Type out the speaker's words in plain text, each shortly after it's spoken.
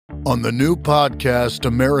On the new podcast,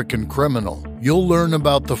 American Criminal, you'll learn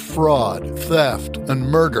about the fraud, theft, and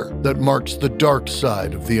murder that marks the dark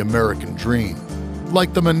side of the American dream.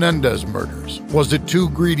 Like the Menendez murders, was it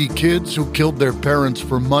two greedy kids who killed their parents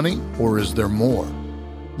for money, or is there more?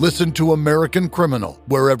 Listen to American Criminal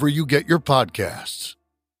wherever you get your podcasts.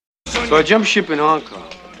 So I jump ship in Hong Kong,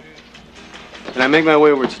 and I make my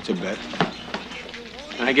way over to Tibet,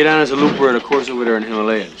 and I get on as a looper at a course over there in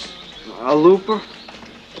Himalayas. A looper?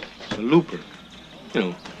 A looper. You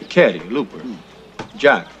know, a caddy, a looper.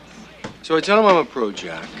 Jack. So I tell them I'm a pro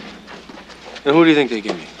Jack. And who do you think they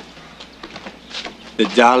give me? The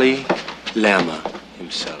Dalai Lama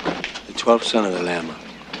himself. The 12th son of the Lama.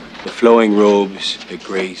 The flowing robes, the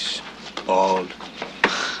grace, bald.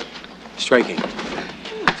 Striking.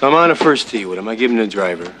 So I'm on a first tee with him. I give him the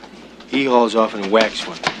driver. He hauls off and whacks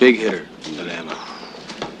one. Big hitter, the Lama.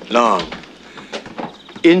 Long.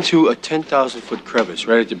 Into a 10,000-foot crevice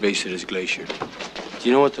right at the base of this glacier. Do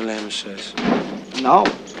you know what the Lama says? No.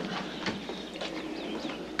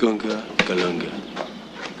 Gunga Galunga.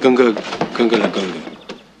 Gunga Gunga La Gunga.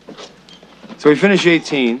 So we finish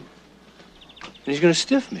 18, and he's gonna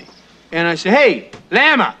stiff me. And I say, hey,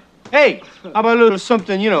 Lama, hey, how about a little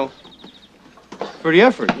something, for the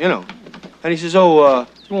effort, And he says, there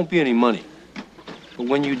won't be any money. But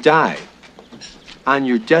when you die, on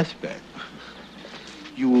your deathbed,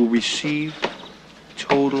 you will receive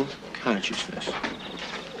total consciousness.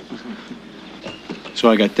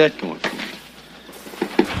 So I got that going for me,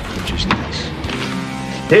 which is nice.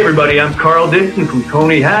 Hey everybody, I'm Carl Dixon from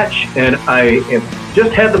Coney Hatch, and I have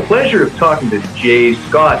just had the pleasure of talking to Jay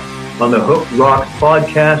Scott on the Hook Rocks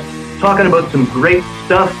podcast, talking about some great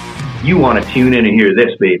stuff. You want to tune in and hear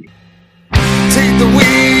this, baby. Take the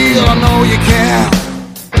wheel, I know you can.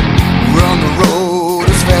 Run the road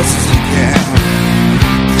as fast as you can.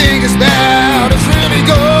 Think it's bad, it's really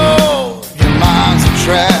good. Your mind's a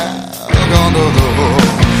trap under the hood.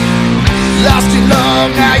 Lost your love,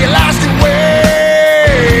 now you lost your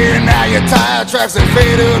way. Now your tire tracks have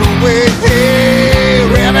faded away. Hey,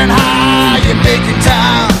 revving high, you're making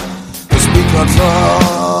time. The speaker's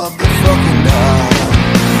up, the fucking down.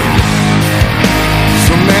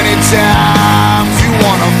 So many times you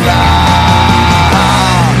wanna fly.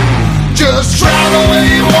 Just try the way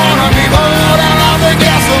you wanna be, burning on the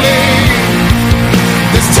gasoline.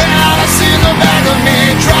 This town has seen the back of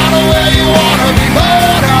me. Try the way you wanna be,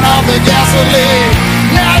 burning on the gasoline.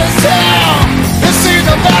 Now this town has seen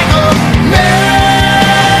the back of me.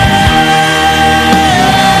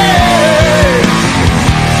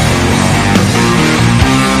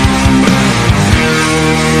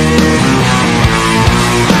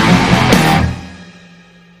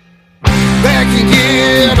 Back in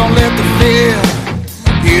gear, don't let the fear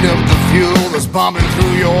heat up the fuel that's pumping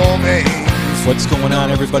through your veins. What's going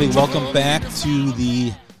on, everybody? Welcome back to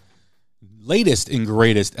the latest and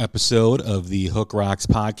greatest episode of the Hook Rocks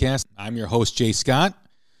podcast. I'm your host, Jay Scott,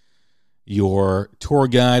 your tour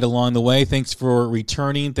guide along the way. Thanks for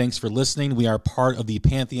returning. Thanks for listening. We are part of the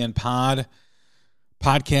Pantheon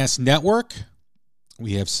Podcast Network.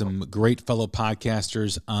 We have some great fellow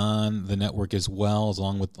podcasters on the network as well,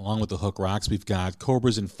 along with the Hook Rocks. We've got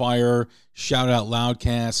Cobras and Fire, Shout Out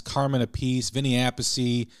Loudcast, Carmen Apiece, Vinny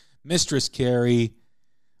Appice, Mistress Carrie,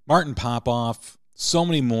 Martin Popoff, so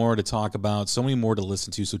many more to talk about, so many more to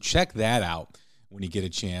listen to. So check that out when you get a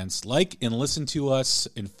chance. Like and listen to us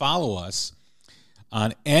and follow us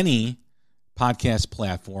on any podcast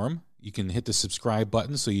platform. You can hit the subscribe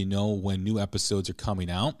button so you know when new episodes are coming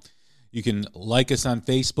out. You can like us on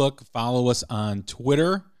Facebook, follow us on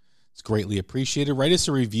Twitter. It's greatly appreciated. Write us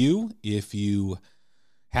a review if you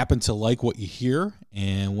happen to like what you hear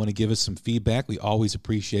and want to give us some feedback. We always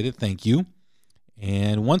appreciate it. Thank you.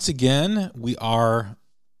 And once again, we are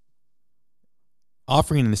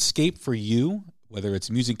offering an escape for you, whether it's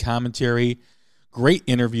music commentary, great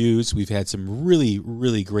interviews. We've had some really,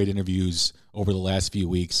 really great interviews over the last few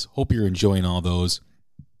weeks. Hope you're enjoying all those.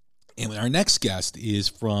 And our next guest is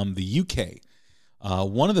from the UK.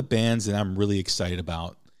 One of the bands that I'm really excited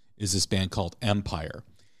about is this band called Empyre.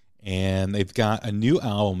 And they've got a new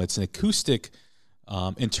album. It's an acoustic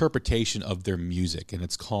interpretation of their music, and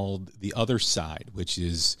it's called The Other Side, which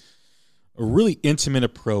is a really intimate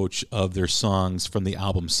approach of their songs from the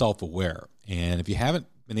album Self-Aware. And if you haven't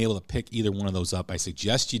been able to pick either one of those up, I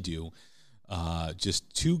suggest you do.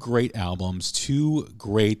 Just two great albums, two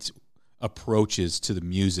great approaches to the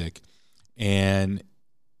music, and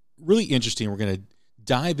really interesting. We're going to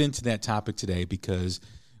dive into that topic today because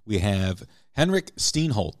we have Henrik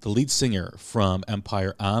Steenholdt, the lead singer from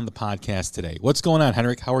Empyre, on the podcast today. What's going on,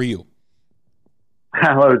 Henrik? How are you?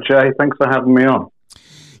 Hello, Jay. Thanks for having me on.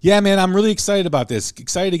 Yeah, man, I'm really excited about this.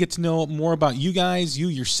 Excited to get to know more about you guys, you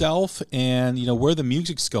yourself, and where the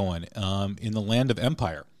music's going in the land of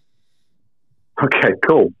Empyre. Okay,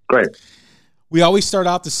 cool, great. We always start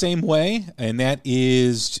out the same way, and that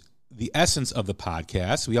is the essence of the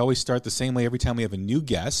podcast. We always start the same way every time we have a new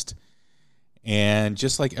guest. And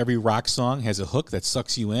just like every rock song has a hook that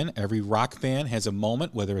sucks you in, every rock fan has a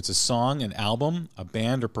moment, whether it's a song, an album, a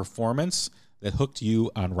band, or performance, that hooked you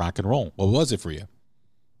on rock and roll. What was it for you?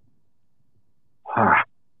 I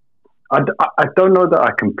don't know that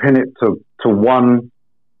I can pin it to one,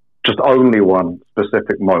 just only one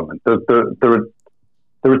specific moment. There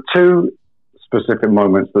are two specific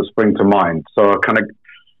moments that spring to mind. So I'll kind of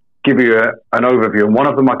give you an overview. And one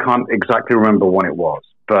of them I can't exactly remember when it was.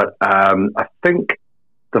 But I think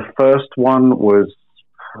the first one was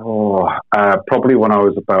probably when I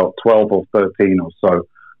was about 12 or 13 or so.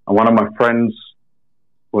 And one of my friends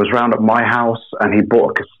was round at my house and he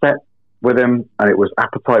bought a cassette with him, and it was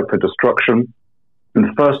Appetite for Destruction. And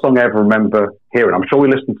the first song I ever remember hearing, I'm sure we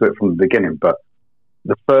listened to it from the beginning, but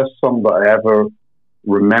the first song that I ever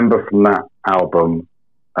remember from that album,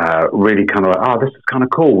 really kind of like, this is kind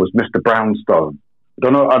of cool, was Mr. Brownstone. I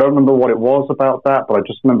don't remember what it was about that, but I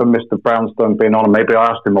just remember Mr. Brownstone being on, and maybe I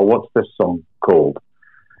asked him, well, what's this song called?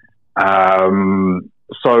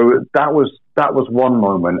 So that was one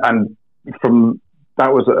moment, and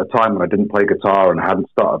that was at a time when I didn't play guitar and I hadn't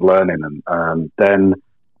started learning. And then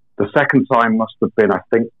the second time must have been, I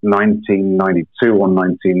think, 1992 or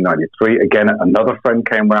 1993. Again, another friend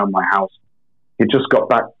came around my house. He just got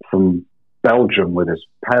back from Belgium with his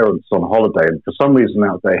parents on holiday. And for some reason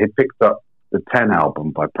out there, he picked up the 10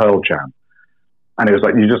 album by Pearl Jam. And he was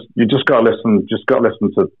like, you just got to listen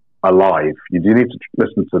to Alive. You need to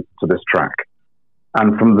listen to this track.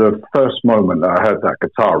 And from the first moment that I heard that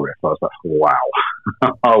guitar riff, I was like, wow,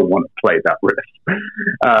 I want to play that riff.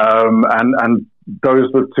 And those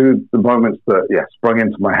were the moments that, sprung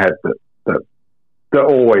into my head that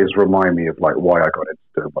always remind me of like why I got into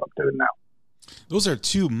doing what I'm doing now. Those are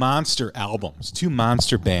two monster albums, two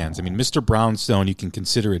monster bands. I mean, Mr. Brownstone, you can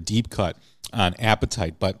consider a deep cut on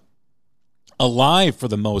Appetite, but Alive, for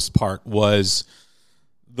the most part, was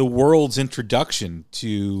the world's introduction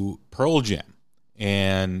to Pearl Jam.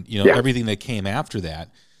 And, everything that came after that,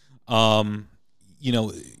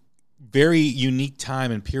 very unique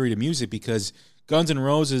time and period of music, because Guns N'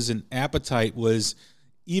 Roses and Appetite was,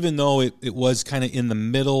 even though it was kind of in the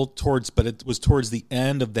middle but it was towards the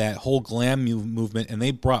end of that whole glam movement, and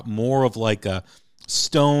they brought more of like a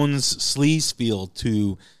Stones sleaze feel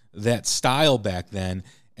to that style back then.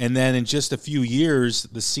 And then in just a few years,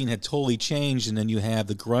 the scene had totally changed, and then you have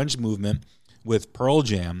the grunge movement with Pearl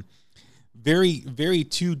Jam. Very, very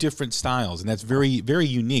two different styles, and that's very, very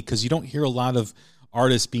unique because you don't hear a lot of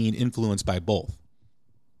artists being influenced by both.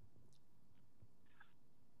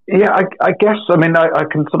 Yeah, I guess, I mean, I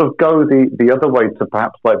can sort of go the other way to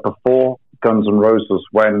perhaps like before Guns N' Roses,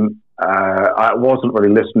 when I wasn't really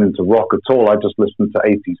listening to rock at all. I just listened to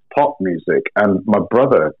 80s pop music, and my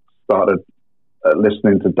brother started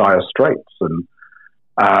listening to Dire Straits, and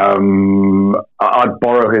I'd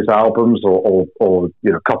borrow his albums or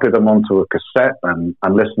copy them onto a cassette and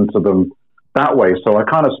listen to them that way. So I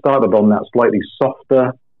kind of started on that slightly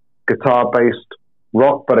softer guitar-based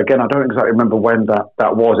rock, but again, I don't exactly remember when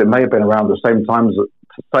that was. It may have been around the same time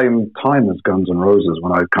as Guns N' Roses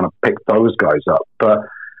when I kind of picked those guys up. But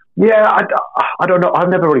yeah, I don't know. I've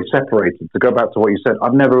never really separated. To go back to what you said,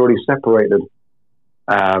 I've never really separated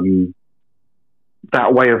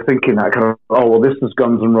that way of thinking, that kind of, this is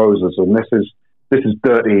Guns N' Roses, and this is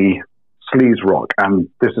dirty sleaze rock, and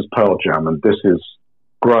this is Pearl Jam, and this is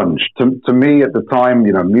grunge. To me at the time,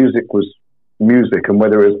 music was music, and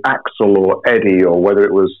whether it was Axl or Eddie, or whether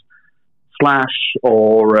it was Slash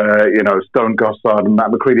or Stone Gossard and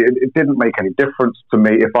Matt McCready, it didn't make any difference to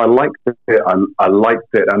me. If I liked it, I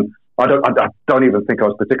liked it, and I don't even think I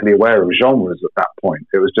was particularly aware of genres at that point.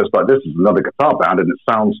 It was just like, this is another guitar band, and it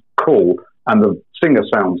sounds cool, and the singer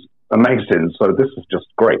sounds amazing, so this is just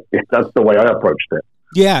great. That's the way I approached it.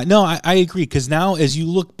 Yeah, no, I agree, because now as you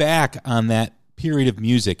look back on that period of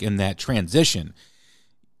music and that transition,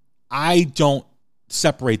 I don't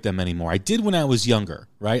separate them anymore. I did when I was younger,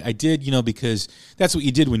 right? I did, because that's what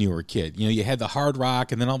you did when you were a kid. You had the hard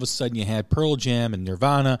rock, and then all of a sudden you had Pearl Jam and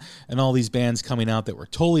Nirvana and all these bands coming out that were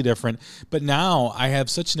totally different. But now I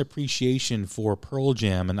have such an appreciation for Pearl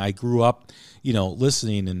Jam, and I grew up,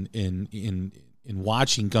 listening and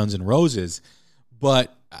watching Guns N' Roses,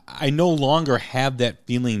 but I no longer have that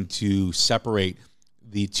feeling to separate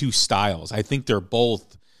the two styles. I think they're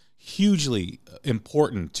both hugely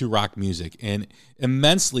important to rock music and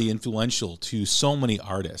immensely influential to so many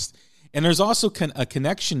artists. And there's also a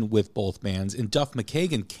connection with both bands. And Duff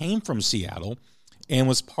McKagan came from Seattle and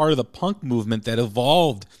was part of the punk movement that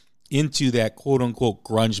evolved into that quote-unquote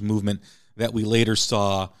grunge movement that we later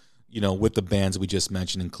saw, with the bands we just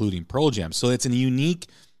mentioned, including Pearl Jam. So it's a unique,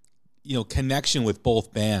 connection with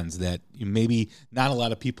both bands that maybe not a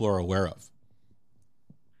lot of people are aware of.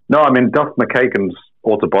 No, I mean, Duff McKagan's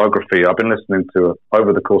autobiography, I've been listening to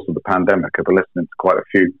over the course of the pandemic. I've been listening to quite a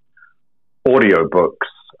few audiobooks.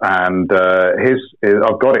 And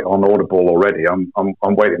I've got it on Audible already. I'm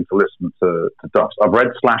waiting to listen to Duff's. I've read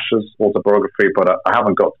Slash's autobiography, but I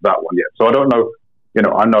haven't got to that one yet. So I don't know.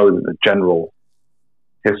 I know the general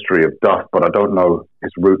history of Duff, but I don't know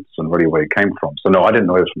his roots and really where he came from. So no, I didn't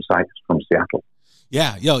know he was from Seattle.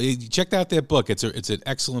 Yeah, check out that book. It's an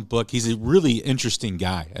excellent book. He's a really interesting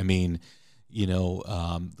guy. I mean,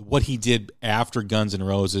 what he did after Guns N'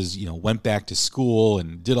 Roses, went back to school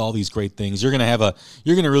and did all these great things. You're gonna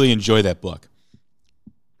really enjoy that book.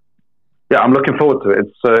 Yeah, I'm looking forward to it.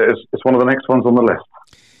 It's one of the next ones on the list.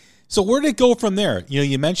 So where did it go from there?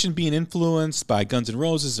 You mentioned being influenced by Guns N'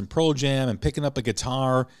 Roses and Pearl Jam and picking up a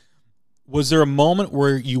guitar. Was there a moment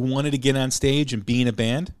where you wanted to get on stage and be in a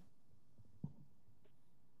band?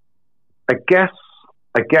 I guess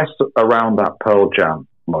around that Pearl Jam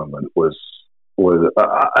moment was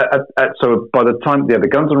so by the time the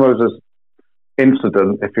Guns N' Roses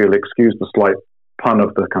incident, if you'll excuse the slight pun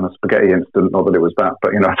of the kind of spaghetti incident, not that it was that,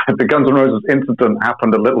 but the Guns N' Roses incident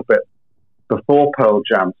happened a little bit before Pearl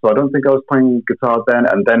Jam, so I don't think I was playing guitar then.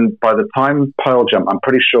 And then by the time Pearl Jam, I'm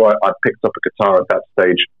pretty sure I picked up a guitar at that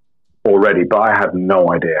stage already, but I had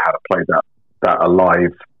no idea how to play that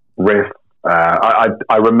alive riff.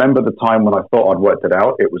 I remember the time when I thought I'd worked it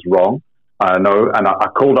out. It was wrong. I know, and I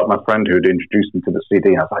called up my friend who'd introduced me to the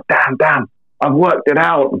CD. I was like, "Damn, I've worked it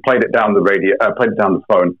out," and played it down the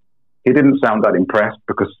phone. He didn't sound that impressed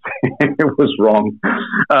because it was wrong.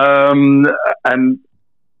 And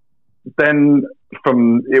then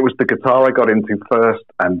it was the guitar I got into first,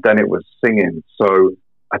 and then it was singing. So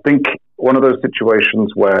I think one of those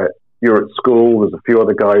situations where you're at school, there's a few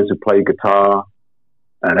other guys who play guitar,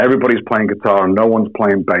 and everybody's playing guitar, and no one's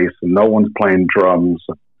playing bass, and no one's playing drums.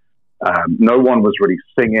 No one was really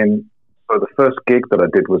singing. So the first gig that I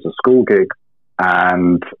did was a school gig,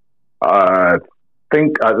 and I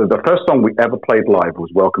think the first song we ever played live was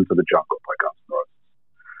 "Welcome to the Jungle" by Guns N'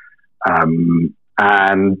 Roses.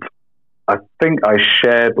 And I think I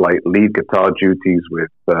shared lead guitar duties with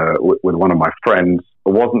one of my friends. I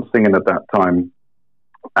wasn't singing at that time,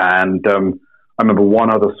 and I remember one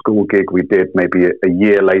other school gig we did maybe a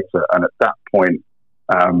year later, and at that point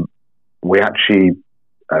we actually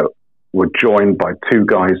were joined by two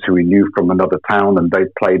guys who we knew from another town, and they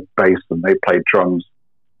played bass and they played drums,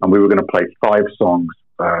 and we were going to play 5 songs: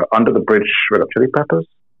 Under the Bridge, Red Hot Chili Peppers;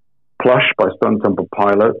 Plush by Stone Temple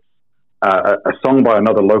Pilots; a song by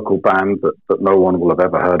another local band that no one will have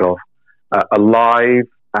ever heard of; Alive,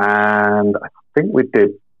 and I think we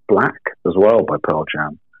did Black as well by Pearl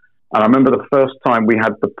Jam. And I remember the first time we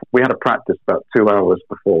had a practice about 2 hours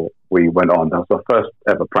before we went on. That was our first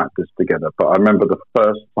ever practice together. But I remember the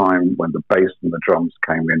first time when the bass and the drums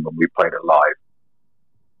came in when we played it live,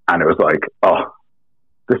 and it was like, oh,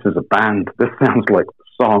 this is a band. This sounds like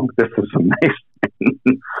a song. This is amazing.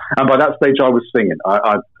 And by that stage, I was singing.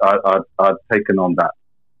 I'd taken on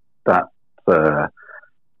that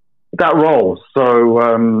role. So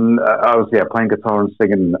I was playing guitar and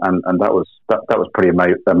singing, and that was pretty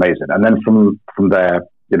amazing. And then from there,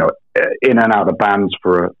 in and out of bands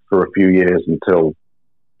for a few years until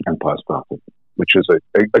Empyre started, which is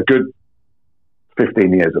a good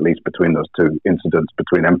 15 years at least between those two incidents,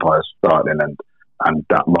 between Empyre starting and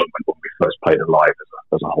that moment when we first played it live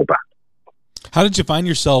as a whole band. How did you find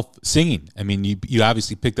yourself singing? I mean, you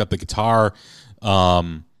obviously picked up the guitar,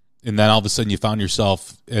 and then all of a sudden you found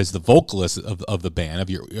yourself as the vocalist of the band, of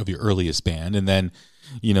your earliest band, and then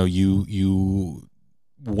you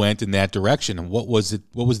went in that direction. And what was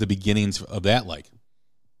the beginnings of that like?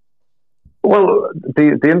 Well,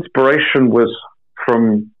 the inspiration was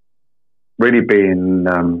from really being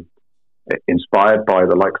inspired by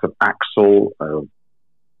the likes of Axl,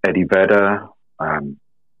 Eddie Vedder,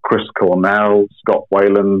 Chris Cornell, Scott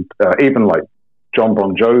Weiland, even like John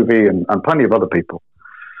Bon Jovi and plenty of other people.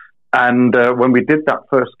 And when we did that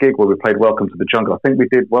first gig where we played Welcome to the Jungle, I think we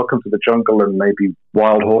did Welcome to the Jungle and maybe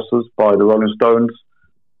Wild Horses by the Rolling Stones.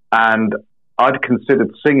 And I'd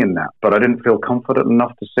considered singing that, but I didn't feel confident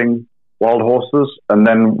enough to sing Wild Horses. And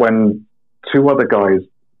then when 2 other guys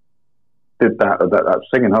did that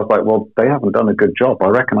singing. I was like, well, they haven't done a good job. I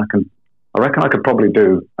reckon I could probably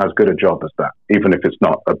do as good a job as that, even if it's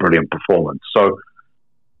not a brilliant performance. So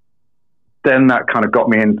then that kind of got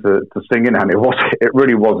me into singing, and it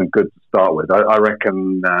really wasn't good to start with. I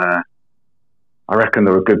reckon there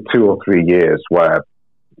were a good 2 or 3 years where,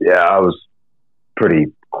 I was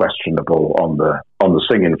pretty questionable on the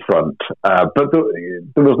singing front. But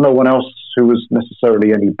there was no one else who was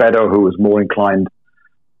necessarily any better, who was more inclined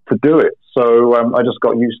to do it. So I just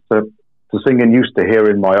got used to singing, used to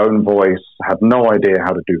hearing my own voice, had no idea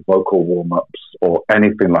how to do vocal warm-ups or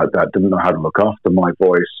anything like that, didn't know how to look after my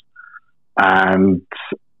voice. And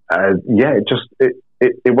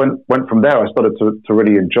it went from there. I started to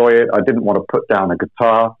really enjoy it. I didn't want to put down a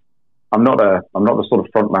guitar. I'm not the sort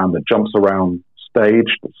of front man that jumps around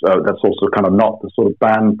stage. So that's also kind of not the sort of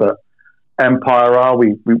band that Empyre are.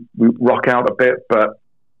 We rock out a bit, but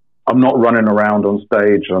I'm not running around on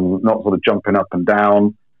stage. I'm not sort of jumping up and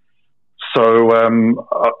down. So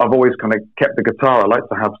I've always kind of kept the guitar. I like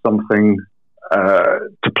to have something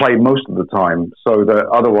to play most of the time, so that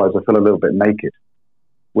otherwise I feel a little bit naked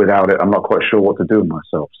without it. I'm not quite sure what to do with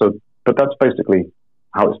myself. So, but that's basically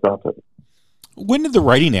how it started. When did the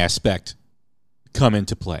writing aspect come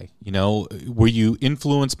into play? Were you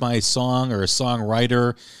influenced by a song or a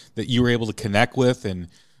songwriter that you were able to connect with and,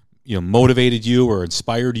 motivated you or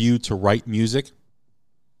inspired you to write music?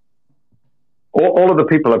 All of the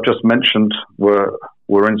people I've just mentioned were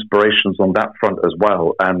inspirations on that front as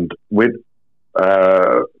well. And with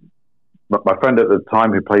my friend at the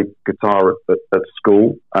time who played guitar at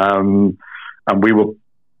school, and we were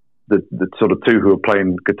the sort of two who were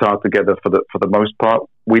playing guitar together for the most part,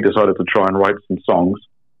 we decided to try and write some songs.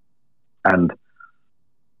 And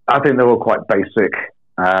I think they were quite basic.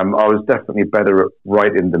 I was definitely better at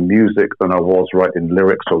writing the music than I was writing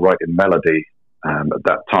lyrics or writing melody at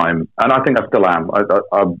that time. And I think I still am.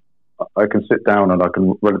 I can sit down and I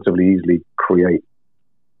can relatively easily create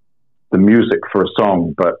the music for a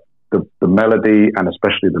song, but the melody and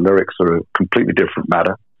especially the lyrics are a completely different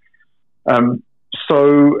matter.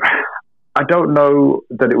 So I don't know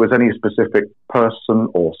that it was any specific person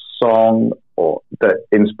or song or that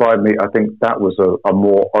inspired me. I think that was a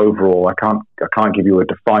more overall. I can't give you a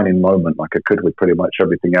defining moment like I could with pretty much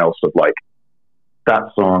everything else of like that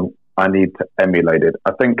song. I need to emulate it.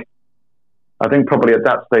 I think probably at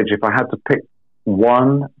that stage, if I had to pick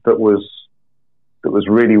one that was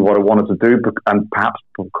really what I wanted to do, and perhaps,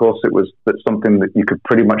 of course, it was something that you could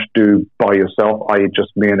pretty much do by yourself, i.e.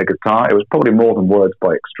 just me and a guitar. It was probably More Than Words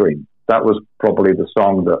by Extreme. That was probably the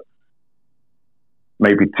song that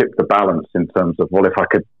maybe tipped the balance in terms of, well, if I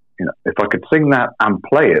could sing that and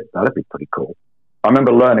play it, that'd be pretty cool. I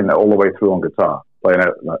remember learning that all the way through on guitar,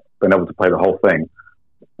 being able to play the whole thing.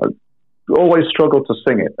 I always struggled to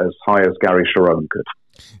sing it as high as Gary Sharon could.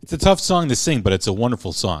 It's a tough song to sing, but it's a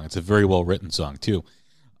wonderful song. It's a very well-written song, too.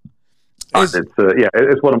 It's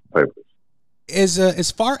one of my favorites.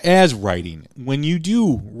 As far as writing, when you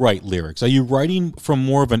do write lyrics, are you writing from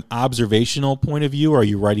more of an observational point of view, or are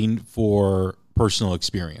you writing for personal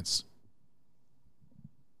experience?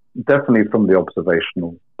 Definitely from the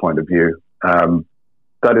observational point of view.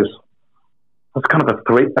 That's kind of a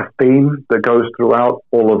theme that goes throughout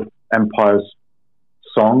all of Empyre's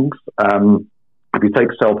songs. If you take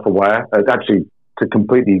Self-Aware, actually to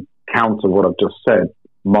completely counter what I've just said,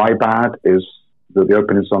 My Bad is the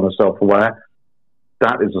opening song of Self-Aware.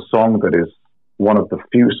 That is a song that is one of the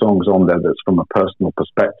few songs on there that's from a personal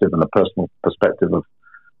perspective and a personal perspective of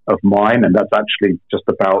mine. And that's actually just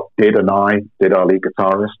about did our lead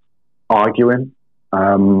guitarist, arguing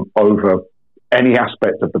over any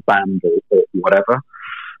aspect of the band or whatever.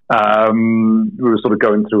 We were sort of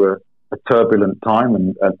going through a turbulent time,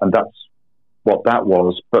 and that's what that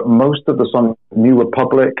was. But most of the songs, New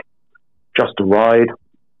Republic, Just a Ride,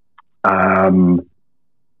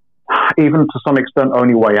 even to some extent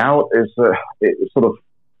Only Way Out, is it's sort of,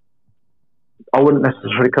 I wouldn't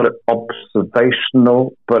necessarily call it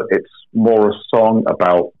observational, but it's more a song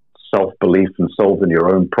about self-belief and solving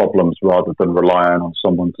your own problems rather than relying on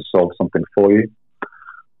someone to solve something for you.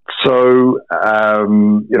 So,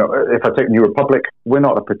 if I take New Republic, we're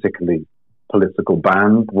not a particularly political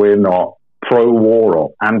band. We're not pro-war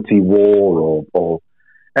or anti-war or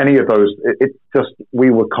any of those. It's just we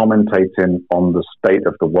were commentating on the state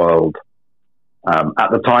of the world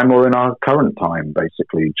at the time or in our current time,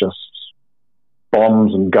 basically. Just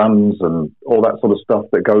bombs and guns and all that sort of stuff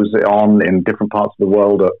that goes on in different parts of the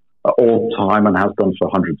world at all time and has done for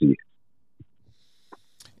hundreds of years.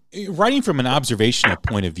 Writing from an observational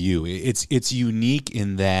point of view, it's unique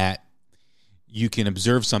in that you can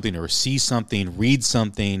observe something or see something, read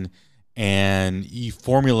something, and you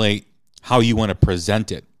formulate how you want to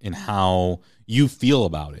present it and how you feel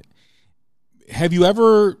about it. Have you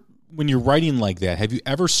ever, when you're writing like that, have you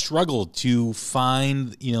ever struggled to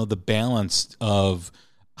find, the balance of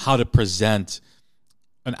how to present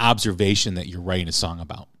an observation that you're writing a song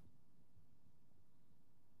about?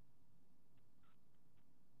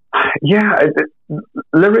 Yeah,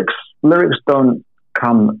 lyrics don't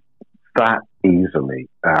come that easily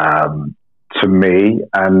to me,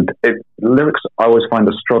 and lyrics I always find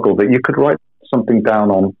a struggle that you could write something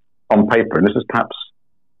down on paper, and this is perhaps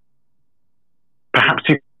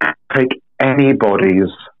you take anybody's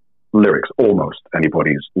lyrics, almost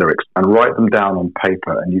anybody's lyrics, and write them down on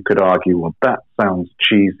paper, and you could argue, well, that sounds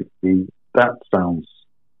cheesy, that sounds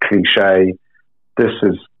cliche, this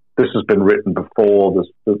has been written before,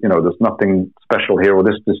 there's nothing special here, or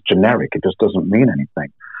this is generic, it just doesn't mean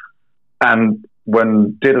anything. And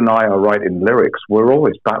when Did and I are writing lyrics, we're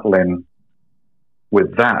always battling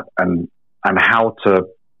with that and how to,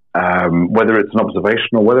 whether it's an observation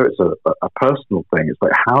or whether it's a personal thing. It's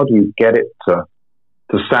like, how do you get it to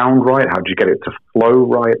sound right? How do you get it to flow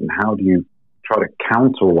right? And how do you try to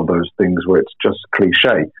counter all of those things where it's just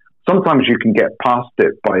cliche? Sometimes you can get past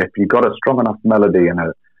it by, if you've got a strong enough melody and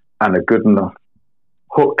a good enough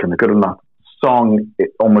hook and a good enough song,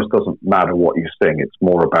 it almost doesn't matter what you sing. It's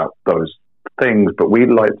more about those things. But we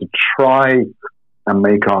like to try and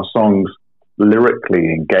make our songs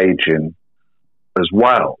lyrically engaging as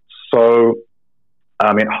well. So,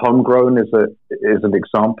 Homegrown is an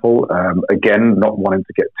example. Again, not wanting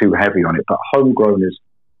to get too heavy on it, but Homegrown is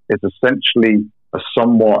essentially a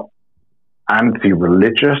somewhat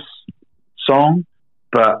anti-religious song,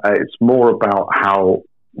 but it's more about how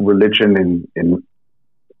religion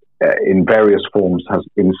in various forms has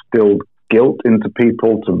instilled guilt into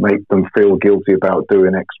people to make them feel guilty about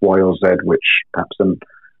doing X, Y, or Z, which perhaps in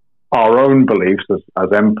our own beliefs as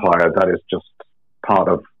Empyre, that is just part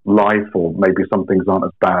of life, or maybe some things aren't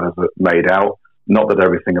as bad as it made out. Not that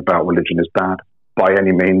everything about religion is bad by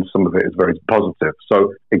any means. Some of it is very positive.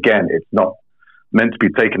 So again, it's not meant to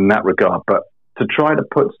be taken in that regard, but to try to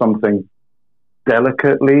put something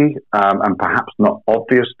delicately and perhaps not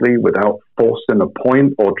obviously without forcing a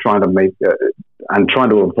point or trying to make and trying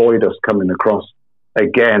to avoid us coming across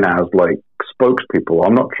again as like spokespeople.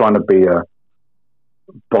 I'm not trying to be a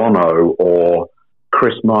Bono or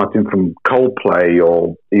Chris Martin from Coldplay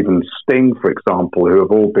or even Sting, for example, who have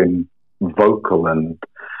all been vocal and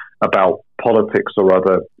about politics or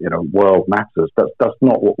other, world matters. That's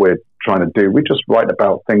not what we're trying to do. We just write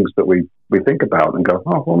about things that we think about and go,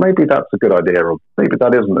 oh, well, maybe that's a good idea, or maybe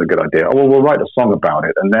that isn't a good idea. Oh, well, we'll write a song about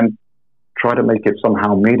it and then try to make it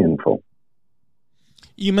somehow meaningful.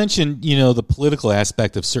 You mentioned, the political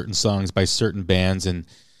aspect of certain songs by certain bands, and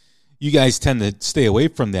you guys tend to stay away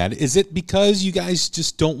from that. Is it because you guys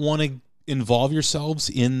just don't want to involve yourselves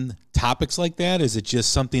in topics like that? Is it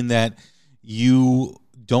just something that you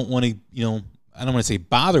don't want to, I don't want to say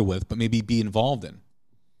bother with, but maybe be involved in?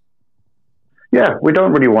 Yeah, we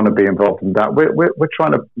don't really want to be involved in that. We're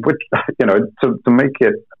trying to make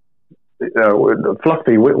it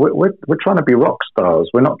fluffy. We're trying to be rock stars.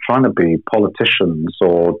 We're not trying to be politicians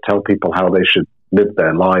or tell people how they should live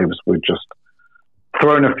their lives. We're just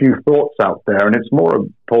throwing a few thoughts out there, and it's more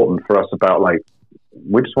important for us about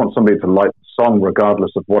we just want somebody to like the song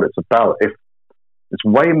regardless of what it's about. If it's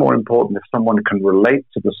way more important if someone can relate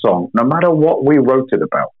to the song, no matter what we wrote it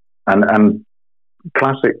about. And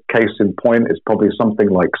classic case in point is probably something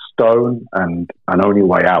like Stone and Only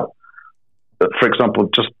Way Out. But for example,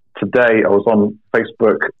 just today I was on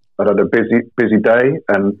Facebook. I had a busy day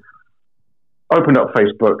and opened up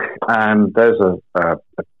Facebook, and there's a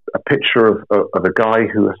picture of a guy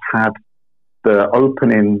who has had the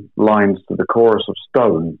opening lines to the chorus of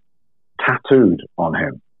Stone tattooed on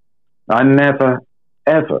him. I never,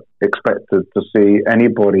 ever expected to see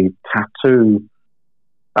anybody tattoo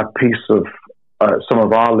a piece of some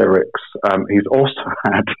of our lyrics. He's also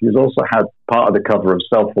had part of the cover of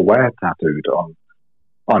Self-Aware tattooed on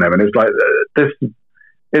him, and it's like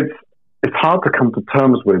it's hard to come to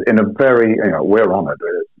terms with in a very, we're honoured.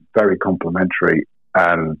 It's very complimentary,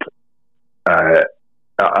 and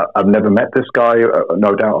I've never met this guy.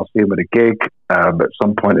 No doubt I'll see him at a gig at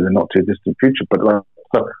some point in the not too distant future. But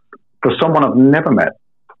so for someone I've never met,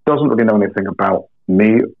 doesn't really know anything about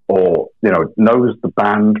me, or knows the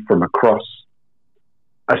band from across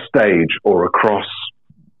a stage or across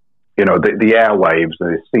the airwaves,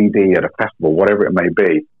 the CD at a festival, whatever it may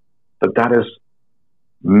be, that has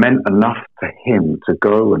meant enough to him to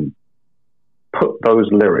go and put those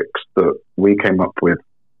lyrics that we came up with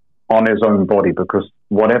on his own body, because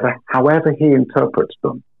however he interprets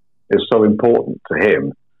them is so important to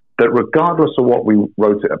him that regardless of what we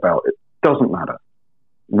wrote it about, it doesn't matter.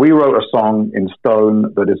 We wrote a song in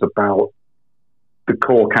Stone that is about the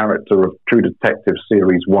core character of True Detective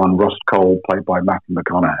Series 1, Rust Cole, played by Matthew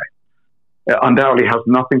McConaughey. It undoubtedly has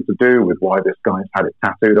nothing to do with why this guy's had it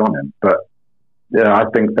tattooed on him, but I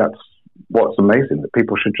think that's what's amazing, that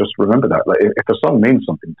people should just remember that. Like, if a song means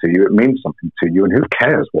something to you, it means something to you, and who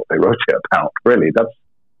cares what they wrote it about, really? That's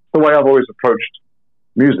the way I've always approached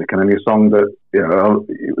music, and any song that,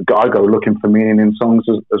 I go looking for meaning in songs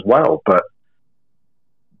as well. But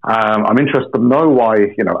I'm interested to know why,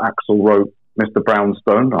 Axl wrote Mr.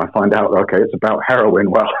 Brownstone. I find out, okay, it's about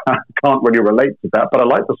heroin. Well, I can't really relate to that, but I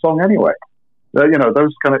like the song anyway.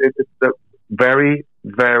 Those kind of, it's very,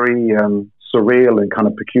 very surreal and kind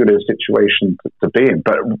of peculiar situation to be in,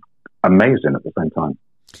 but amazing at the same time.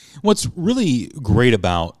 What's really great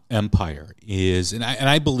about Empyre is, and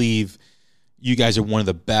I believe you guys are one of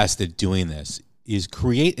the best at doing this, is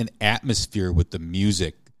create an atmosphere with the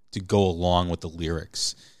music to go along with the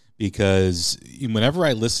lyrics. Because whenever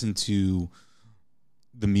I listen to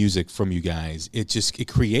the music from you guys, it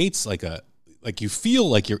creates like you feel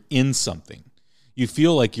like you're in something. You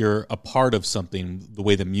feel like you're a part of something, the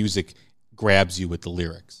way the music grabs you with the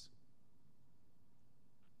lyrics.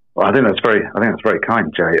 Well, I think that's very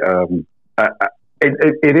kind, Jay.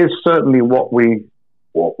 It is certainly what we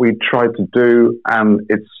try to do, and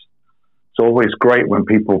it's always great when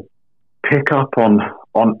people pick up on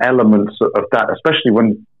elements of that, especially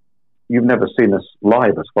when you've never seen us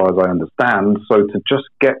live, as far as I understand. So to just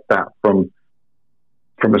get that from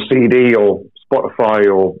a CD or Spotify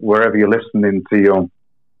or wherever you're listening to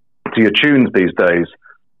your tunes these days,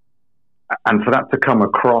 and for that to come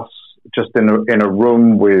across just in a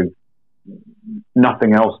room with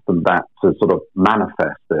nothing else than that to sort of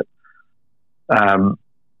manifest it,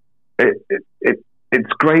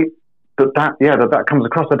 it's great that comes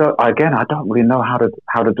across. I don't really know how to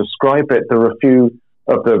describe it. There are a few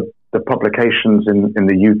of the publications in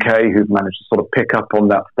the UK who've managed to sort of pick up on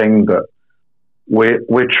that thing, that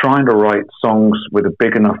we're trying to write songs with a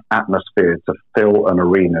big enough atmosphere to fill an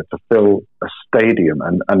arena, to fill a stadium,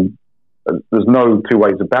 and there's no two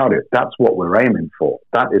ways about it. That's what we're aiming for.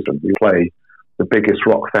 That is when we play the biggest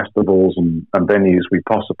rock festivals and venues we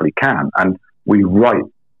possibly can, and we write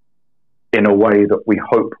in a way that we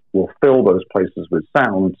hope will fill those places with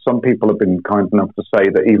sound. Some people have been kind enough to say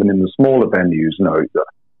that even in the smaller venues,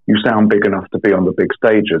 you sound big enough to be on the big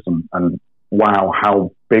stages, and wow,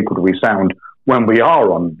 how big would we sound when we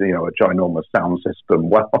are on a ginormous sound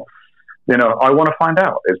system? Well, I want to find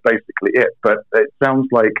out, is basically it. But it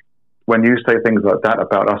sounds like when you say things like that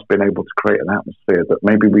about us being able to create an atmosphere, that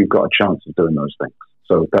maybe we've got a chance of doing those things.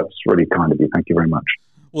 So that's really kind of you. Thank you very much.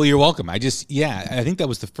 Well, you're welcome. I think that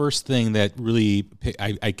was the first thing that really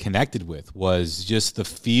I connected with, was just the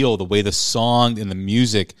feel, the way the song and the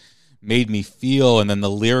music made me feel, and then the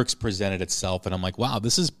lyrics presented itself, and I'm like, wow,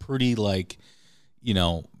 this is pretty, like,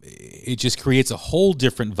 it just creates a whole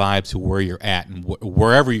different vibe to where you're at and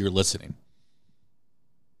wherever you're listening.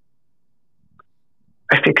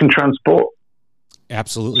 If it can transport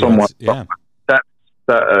absolutely someone, that's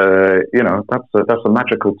a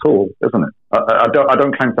magical tool, isn't it? I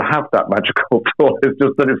don't claim to have that magical tool. It's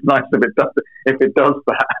just that it's nice if it does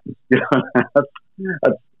that.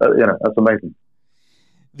 That's amazing.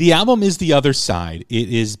 The album is The Other Side. It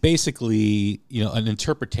is basically, an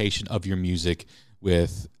interpretation of your music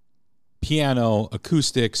with piano,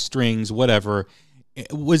 acoustic, strings, whatever.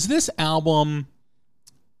 Was this album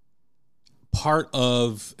part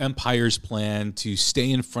of Empyre's plan to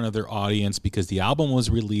stay in front of their audience, because the album was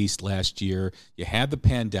released last year? You had the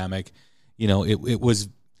pandemic.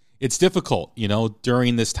 It's difficult,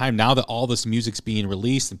 during this time, now that all this music's being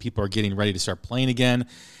released and people are getting ready to start playing again.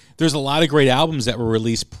 There's a lot of great albums that were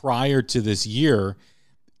released prior to this year,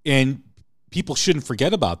 and people shouldn't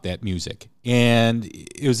forget about that music. And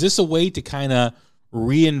is this a way to kind of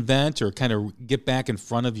reinvent or kind of get back in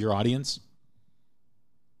front of your audience?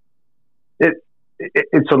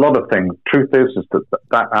 It's a lot of things. Truth is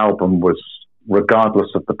that album was,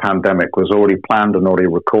 regardless of the pandemic, was already planned and already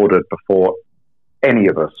recorded before any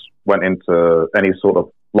of us went into any sort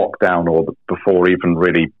of lockdown, or before even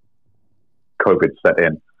really COVID set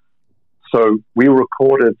in. So we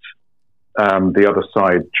recorded The Other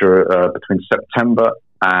Side between September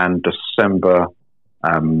and December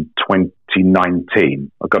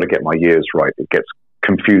 2019. I've got to get my years right. It gets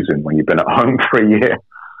confusing when you've been at home for a year.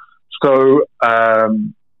 So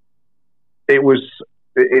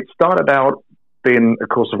it started out being a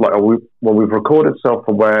course of like, we've recorded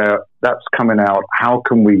Self-Aware, that's coming out. How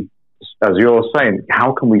can we, as you're saying,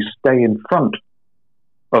 how can we stay in front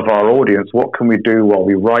of our audience. What can we do while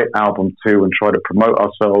we write album 2 and try to promote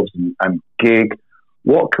ourselves and gig?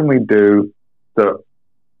 What can we do that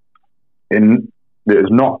is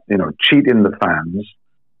not, cheating the fans,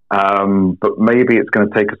 but maybe it's going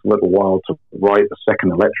to take us a little while to write a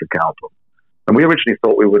second electric album. And we originally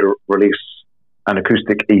thought we would release an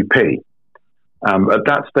acoustic EP. At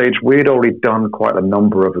that stage, we'd already done quite a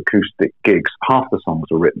number of acoustic gigs. Half the songs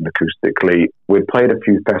were written acoustically. We'd played a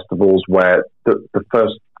few festivals where the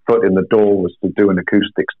first foot in the door was to do an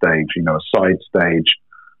acoustic stage, a side stage,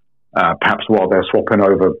 perhaps while they're swapping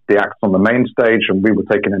over the acts on the main stage, and we were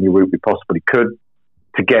taking any route we possibly could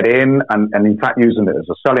to get in, and in fact using it as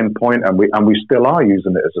a selling point, and we still are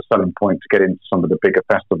using it as a selling point to get into some of the bigger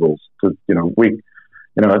festivals.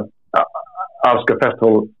 Ask a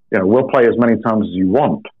festival, we'll play as many times as you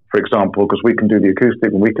want, for example, because we can do the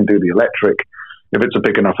acoustic and we can do the electric if it's a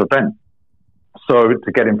big enough event. So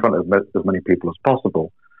to get in front of as many people as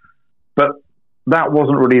possible. But that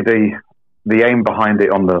wasn't really the aim behind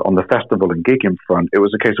it on the festival and gigging front. It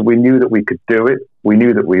was a case of we knew that we could do it. We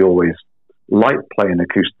knew that we always liked playing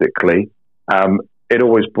acoustically. It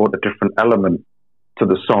always brought a different element to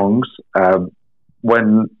the songs.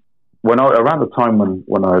 Around the time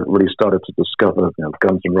when I really started to discover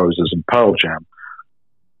Guns N' Roses and Pearl Jam,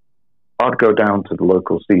 I'd go down to the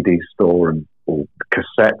local CD store or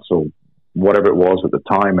cassettes or whatever it was at the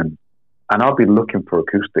time, and I'd be looking for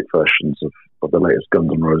acoustic versions of the latest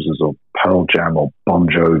Guns N' Roses or Pearl Jam or Bon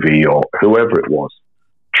Jovi or whoever it was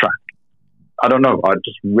track. I don't know. I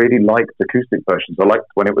just really liked acoustic versions. I liked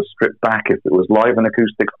when it was stripped back. If it was live and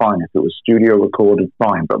acoustic, fine. If it was studio recorded,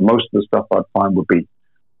 fine. But most of the stuff I'd find would be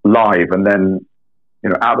live, and then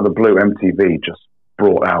out of the blue, MTV just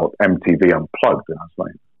brought out MTV Unplugged, and I was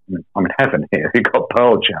like, I'm in heaven here. You got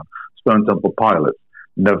Pearl Jam, Stone Temple Pilots,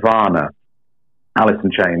 Nirvana, Alice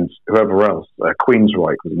in Chains, whoever else.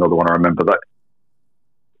 Queensryche was another one I remember. That,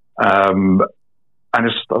 and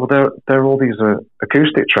it's there are all these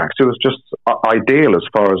acoustic tracks. It was just ideal as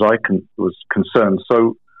far as I was concerned.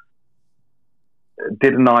 So,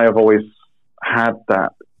 Did and I have always had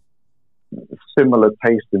that similar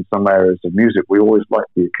taste in some areas of music. We always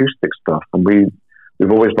liked the acoustic stuff, and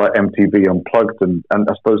we've always liked MTV Unplugged, and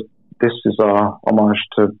I suppose this is our homage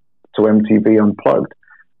to MTV Unplugged,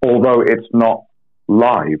 although it's not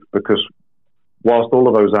live, because whilst all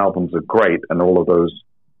of those albums are great and all of those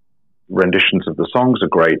renditions of the songs are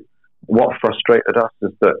great, what frustrated us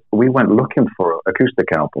is that we went looking for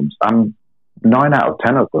acoustic albums, and 9 out of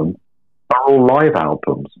 10 of them are all live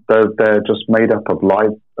albums. They're just made up of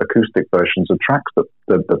live acoustic versions of tracks that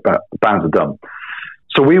the bands have done.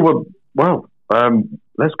 So we were,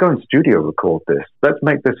 let's go and studio record this. Let's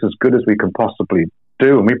make this as good as we can possibly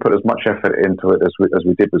do. And we put as much effort into it as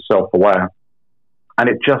we did with Self-Aware. And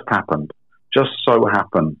it just so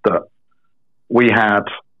happened that we had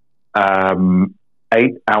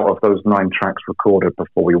 8 out of those 9 tracks recorded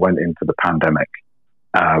before we went into the pandemic.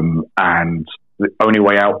 And the only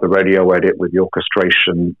way out, the radio edit with the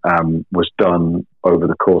orchestration, was done over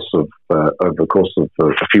the course of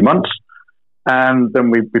a few months, and then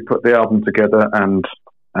we put the album together and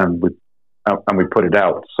we put it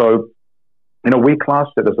out. So, we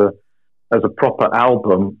classed it as a proper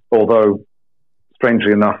album, although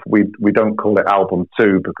strangely enough, we don't call it album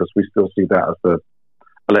 2 because we still see that as the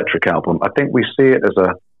electric album. I think we see it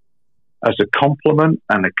as a compliment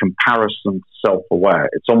and a comparison to Self-Aware.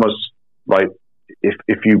 It's almost like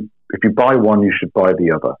if you buy one, you should buy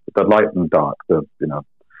the other. The light and dark, and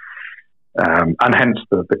hence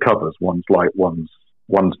the covers. One's light,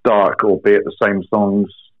 one's dark, albeit the same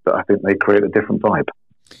songs. But I think they create a different vibe.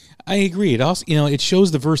 I agree. It also, it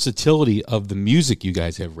shows the versatility of the music you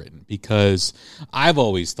guys have written, because I've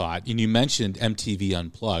always thought, and you mentioned MTV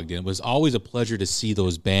Unplugged, and it was always a pleasure to see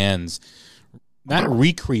those bands not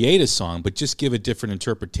recreate a song, but just give a different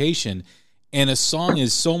interpretation. And a song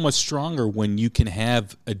is so much stronger when you can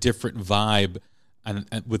have a different vibe and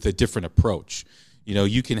with a different approach.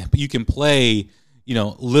 You can play,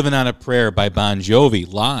 Living on a Prayer by Bon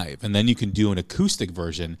Jovi live, and then you can do an acoustic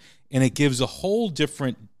version, and it gives a whole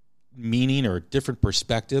different meaning or a different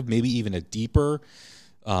perspective, maybe even a deeper,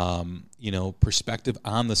 perspective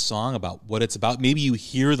on the song about what it's about. Maybe you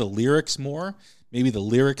hear the lyrics more. Maybe the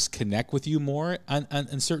lyrics connect with you more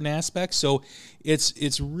on certain aspects. So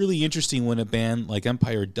it's really interesting when a band like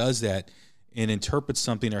Empyre does that and interprets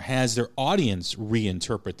something or has their audience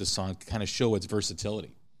reinterpret the song to kind of show its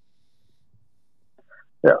versatility.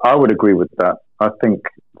 Yeah, I would agree with that. I think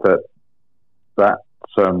that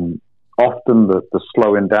often the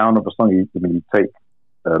slowing down of a song, you take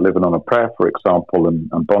Living on a Prayer, for example, and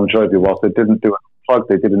Bon Jovi, whilst they didn't do it unplugged,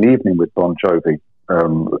 they did an evening with Bon Jovi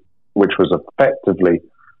which was effectively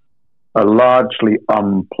a largely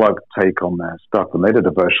unplugged take on their stuff. And they did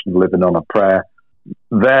a version of Living on a Prayer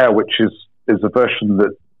there, which is a version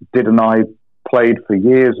that Did and I played for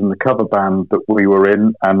years in the cover band that we were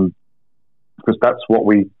in, and because that's what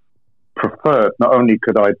we preferred. Not only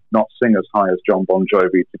could I not sing as high as John Bon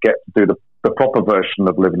Jovi to get to do the proper version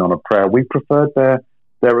of Living on a Prayer, we preferred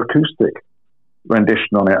their acoustic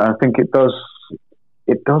rendition on it. I think it does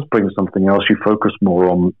bring something else. You focus more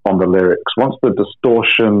on the lyrics. Once the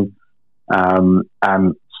distortion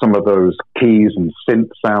and some of those keys and synth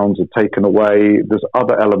sounds are taken away, there's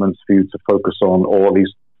other elements for you to focus on, or at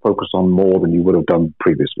least focus on more than you would have done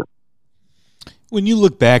previously. When you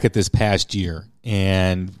look back at this past year,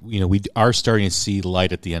 and we are starting to see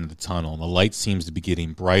light at the end of the tunnel, and the light seems to be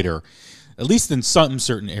getting brighter, at least in some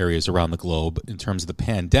certain areas around the globe, in terms of the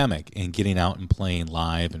pandemic and getting out and playing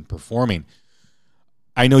live and performing.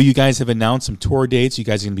 I know you guys have announced some tour dates. You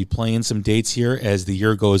guys are going to be playing some dates here as the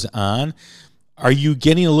year goes on. Are you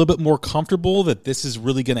getting a little bit more comfortable that this is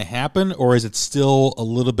really going to happen, or is it still a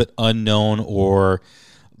little bit unknown, or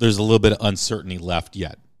there's a little bit of uncertainty left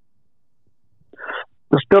yet?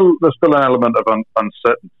 There's still an element of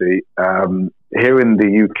uncertainty here in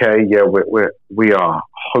the UK. Yeah, we are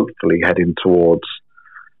hopefully heading towards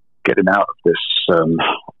getting out of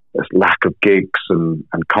this lack of gigs and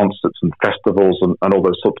concerts and festivals and all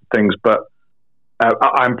those sorts of things. But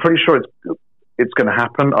I'm pretty sure it's going to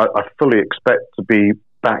happen. I fully expect to be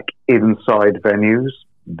back inside venues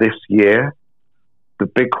this year. The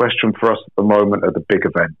big question for us at the moment are the big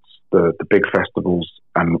events, the big festivals,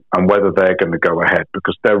 and whether they're going to go ahead,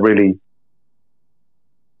 because they're really,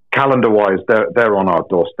 calendar-wise, they're on our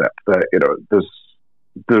doorstep. There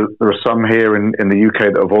are some here in the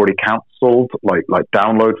UK that have already cancelled, like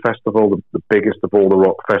Download Festival, the biggest of all the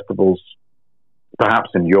rock festivals, perhaps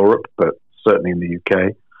in Europe, but certainly in the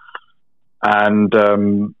UK. And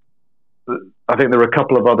I think there are a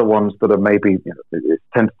couple of other ones that are maybe it's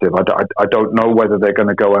tentative. I don't know whether they're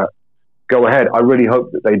going to go ahead. I really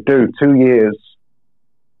hope that they do. 2 years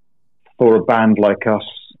for a band like us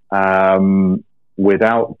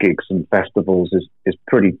without gigs and festivals is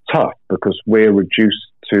pretty tough, because we're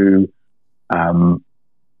reduced to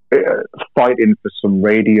fighting for some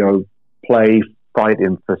radio play,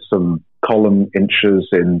 fighting for some column inches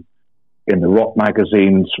in the rock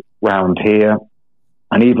magazines round here,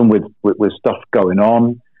 and even with stuff going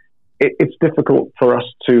on, it's difficult for us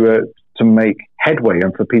to make headway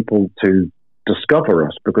and for people to discover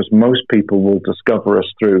us, because most people will discover us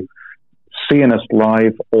through seeing us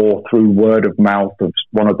live or through word of mouth of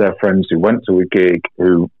one of their friends who went to a gig,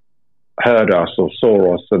 who heard us or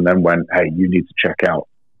saw us and then went, "Hey, you need to check out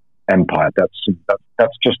Empyre."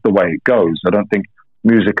 That's just the way it goes. I don't think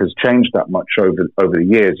music has changed that much over the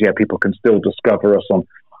years. Yeah, people can still discover us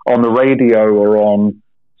on the radio or on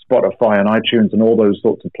Spotify and iTunes and all those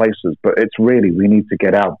sorts of places, but it's really, we need to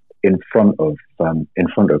get out in front of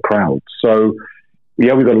crowds. So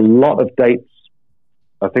yeah, we've got a lot of dates.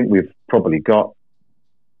 I think we've probably got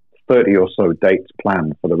 30 or so dates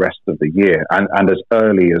planned for the rest of the year, and as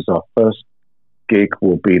early as our first gig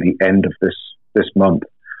will be the end of this month.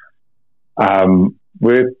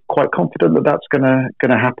 We're quite confident that that's going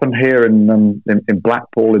to happen here in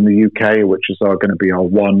Blackpool in the UK, which is going to be our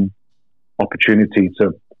one opportunity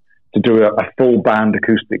to do a full band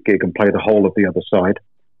acoustic gig and play the whole of the other side.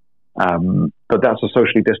 But that's a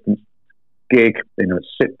socially distanced gig. It's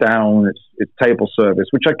sit down, it's table service,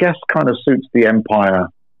 which I guess kind of suits the Empyre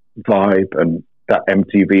vibe and that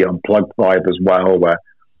MTV Unplugged vibe as well, where a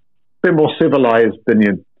bit more civilized than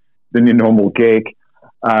your normal gig.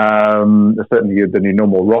 Certainly than your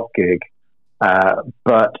normal rock gig.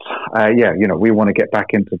 But we want to get back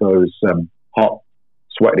into those hot,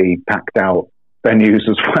 sweaty, packed out venues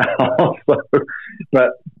as well.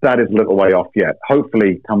 But that is a little way off yet.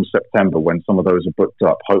 Hopefully come September, when some of those are booked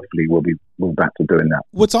up, hopefully we'll back to doing that.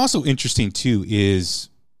 What's also interesting too is,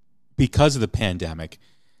 because of the pandemic,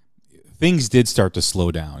 things did start to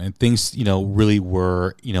slow down, and things, really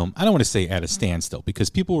were, I don't want to say at a standstill, because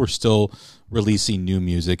people were still releasing new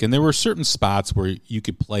music, and there were certain spots where you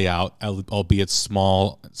could play out, albeit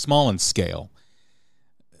small in scale.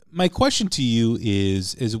 My question to you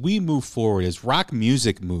is, as we move forward, as rock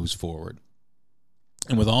music moves forward,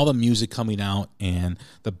 and with all the music coming out and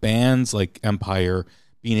the bands like Empyre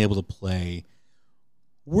being able to play,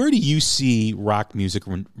 where do you see rock music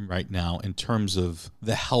right now in terms of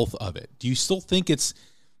the health of it? Do you still think it's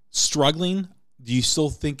struggling? Do you still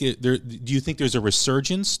think do you think there's a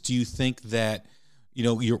resurgence? Do you think that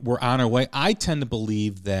we're on our way? I tend to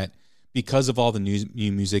believe that because of all the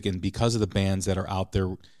new music and because of the bands that are out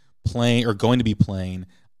there playing or going to be playing,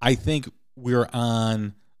 I think we're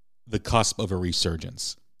on the cusp of a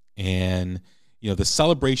resurgence. And, the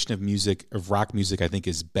celebration of music, of rock music, I think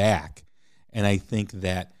is back. And I think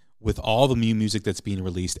that with all the new music that's being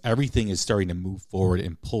released, everything is starting to move forward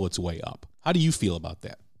and pull its way up. How do you feel about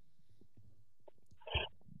that?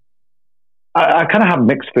 I kind of have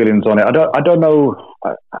mixed feelings on it. I don't know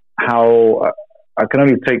how. I can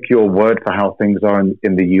only take your word for how things are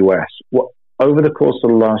in the US. Over the course of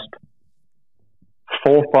the last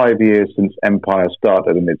 4 or 5 years since Empyre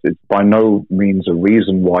started, and it's by no means a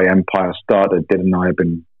reason why Empyre started. Did and I have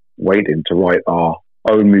been waiting to write our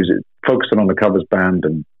own music, focusing on the covers band,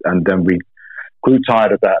 and then we grew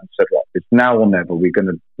tired of that and said, "Well, it's now or never. We're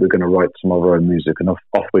gonna write some of our own music, and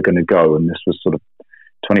off we're gonna go." And this was sort of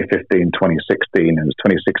 2015, 2016, and it was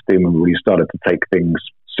 2016 when we really started to take things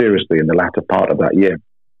seriously in the latter part of that year,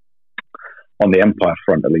 on the Empyre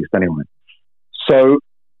front at least anyway. So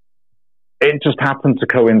it just happened to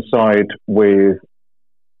coincide with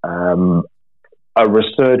a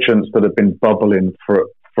resurgence that had been bubbling for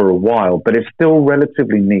a while, but it's still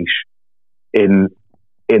relatively niche in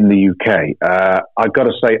the UK. I've got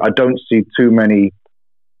to say, I don't see too many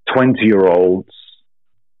 20-year-olds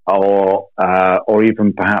or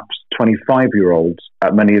even perhaps 25-year-olds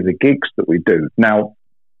at many of the gigs that we do. Now,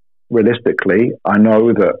 realistically, I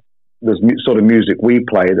know that there's sort of music we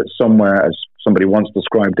play that's somewhere, as somebody once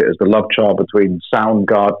described it, as the love child between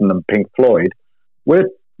Soundgarden and Pink Floyd. We're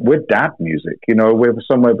dad music, we're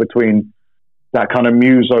somewhere between that kind of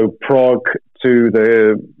muso prog to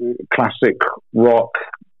the classic rock,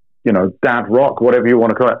 dad rock, whatever you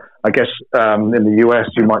want to call it. I guess in the US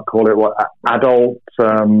you might call it adult.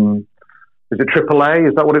 Is it AAA?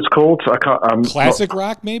 Is that what it's called? I can't. Classic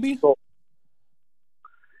rock, maybe.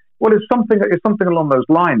 Well, it's something along those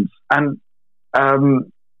lines. And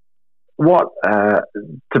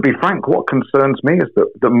to be frank, what concerns me is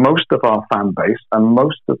that most of our fan base and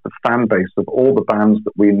most of the fan base of all the bands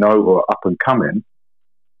that we know who are up and coming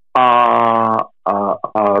are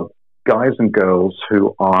guys and girls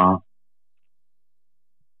who are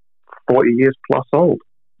 40 years plus old.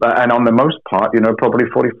 And on the most part, probably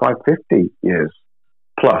 45, 50 years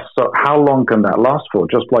plus. So how long can that last for?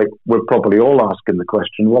 Just like we're probably all asking the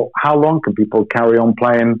question, well, how long can people carry on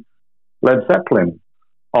playing Led Zeppelin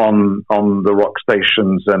on the rock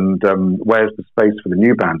stations, and where's the space for the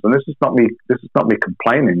new bands? And this is not me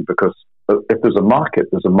complaining, because if there's a market,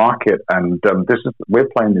 and we're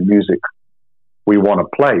playing the music we want to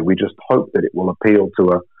play. We just hope that it will appeal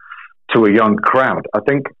to a young crowd. I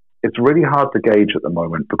think it's really hard to gauge at the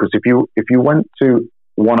moment, because if you went to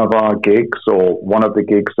one of our gigs or one of the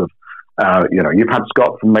gigs of you've had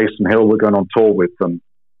Scott from Mason Hill, we're going on tour with them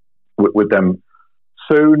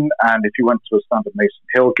soon, and if you went to a standard Mason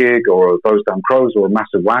Hill gig or Those Damn Crows or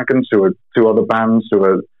Massive Wagons, who are two other bands who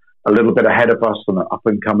are a little bit ahead of us and are up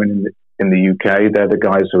and coming in the UK, they're the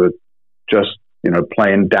guys who are just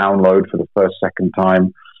playing Download for the second time.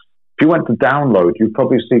 If you went to Download, you'd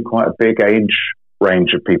probably see quite a big age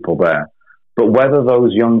range of people there. But whether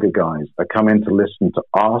those younger guys are coming to listen to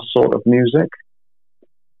our sort of music,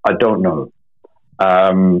 I don't know.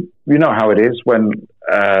 You know how it is when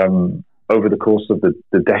over the course of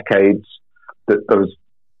the decades, that those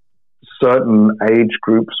certain age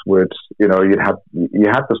groups would, you had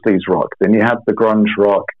the sleaze rock, then you had the grunge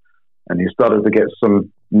rock, and you started to get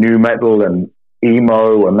some new metal and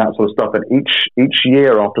emo and that sort of stuff. And each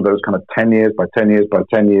year after those kind of 10 years by 10 years by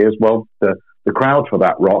 10 years, well, the crowd for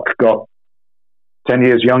that rock got 10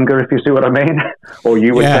 years younger, if you see what I mean, or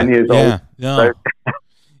you were 10 years old. No. So,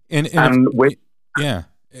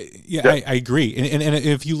 I agree. And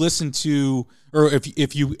if you listen to, or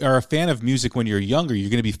if you are a fan of music when you're younger, you're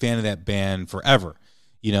going to be a fan of that band forever.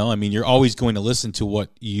 You're always going to listen to what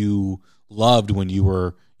you loved when you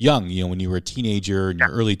were young, when you were a teenager in your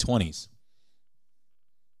early 20s.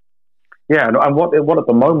 Yeah, and what at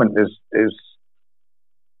the moment is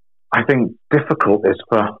I think difficult is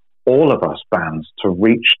for all of us bands to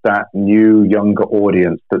reach that new, younger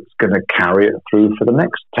audience that's going to carry it through for the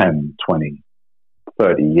next 10, 20,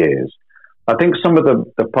 30 years. I think some of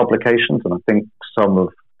the publications, and I think some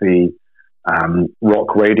of the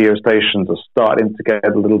rock radio stations are starting to get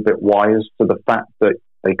a little bit wise to the fact that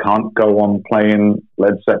they can't go on playing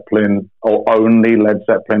Led Zeppelin or only Led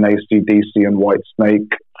Zeppelin, AC/DC and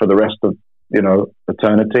Whitesnake for the rest of,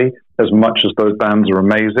 eternity. As much as those bands are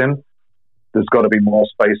amazing, there's got to be more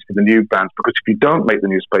space for the new bands, because if you don't make the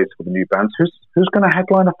new space for the new bands, who's going to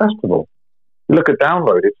headline a festival? You look at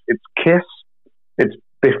Download, it's Kiss, it's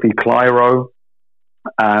Biffy Clyro,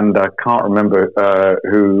 and I can't remember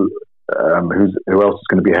who else is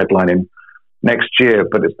going to be headlining next year.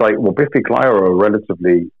 But it's like, well, Biffy Clyro are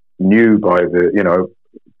relatively new by the,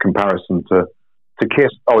 comparison to Kiss.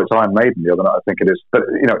 Oh, it's Iron Maiden the other night, I think it is. But,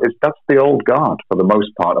 that's the old guard for the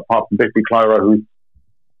most part, apart from Biffy Clyro, who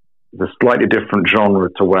is a slightly different genre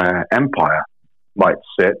to where Empyre might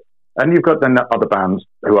sit. And you've got then other bands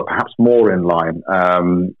who are perhaps more in line.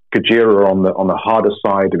 Gojira on the harder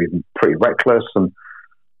side, of even Pretty Reckless, and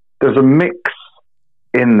there's a mix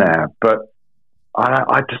in there. But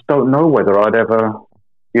I just don't know whether I'd ever,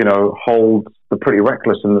 hold the Pretty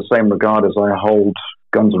Reckless in the same regard as I hold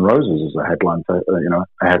Guns N' Roses as a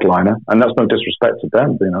headliner. And that's no disrespect to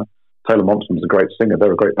them. Taylor Momsen's a great singer;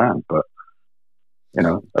 they're a great band, but.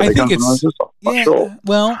 I think it's sure.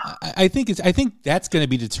 Well, I think that's going to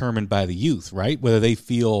be determined by the youth, right? Whether they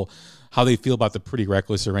feel how they feel about the Pretty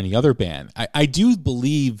Reckless or any other band. I do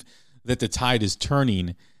believe that the tide is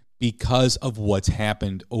turning because of what's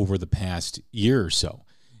happened over the past year or so.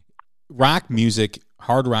 Rock music,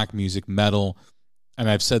 hard rock music, metal, and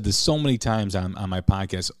I've said this so many times on my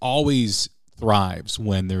podcast, always thrives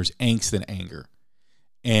when there's angst and anger.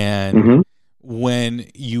 And when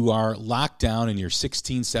you are locked down and you're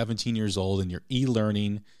 16, 17 years old and you're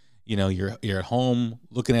e-learning, you're at home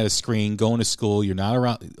looking at a screen, going to school, you're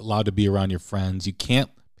not allowed to be around your friends, you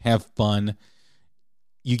can't have fun,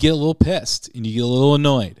 you get a little pissed and you get a little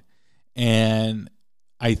annoyed. And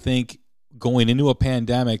I think going into a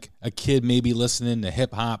pandemic, a kid may be listening to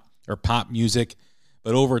hip-hop or pop music,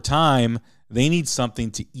 but over time, they need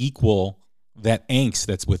something to equal that angst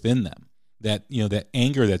that's within them. That that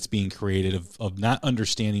anger that's being created of not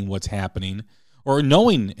understanding what's happening or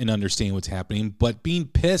knowing and understanding what's happening, but being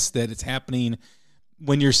pissed that it's happening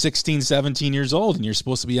when you're 16, 17 years old and you're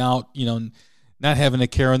supposed to be out, not having a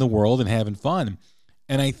care in the world and having fun.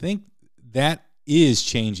 And I think that is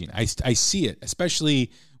changing. I see it, especially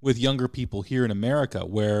with younger people here in America,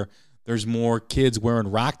 where there's more kids wearing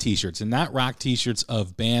rock t-shirts, and not rock t-shirts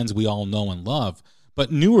of bands we all know and love,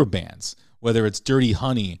 but newer bands, whether it's Dirty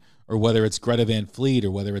Honey or whether it's Greta Van Fleet,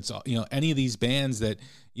 or whether it's any of these bands that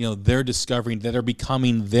they're discovering that are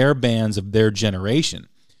becoming their bands of their generation.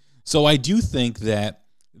 So I do think that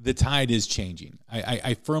the tide is changing.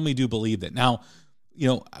 I firmly do believe that. Now,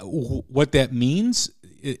 what that means,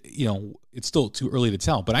 it's still too early to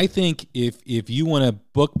tell. But I think if you want to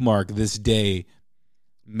bookmark this day,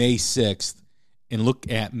 May 6th, and look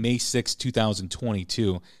at May 6th,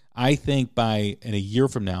 2022, I think in a year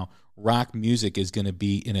from now, rock music is going to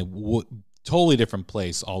be in a totally different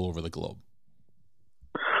place all over the globe.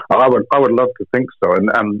 I would love to think so.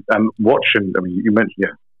 And watching, I mean, you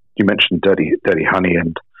mentioned Dirty Honey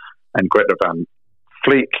and Greta Van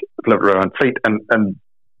Fleet, and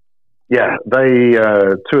yeah, they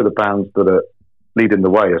two of the bands that are leading the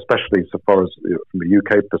way, especially so far as from a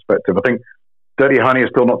UK perspective. I think Dirty Honey is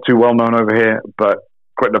still not too well known over here, but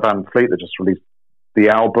Greta Van Fleet, they just released the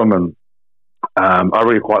album, and I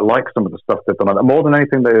really quite like some of the stuff they've done. More than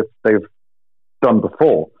anything they've done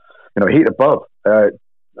before. Heat Above,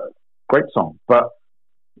 great song. But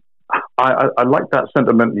I like that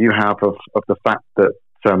sentiment you have of the fact that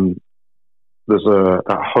there's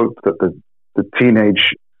that hope that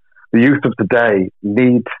the youth of today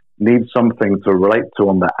need something to relate to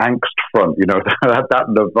on the angst front. That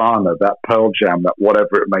Nirvana, that Pearl Jam, that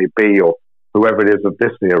whatever it may be, or whoever it is of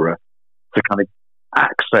this era, to kind of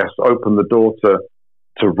open the door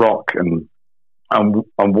to rock and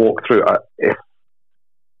walk through.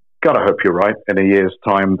 God, I hope you're right. In a year's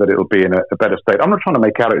time, that it'll be in a better state. I'm not trying to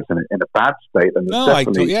make out it's in a bad state. And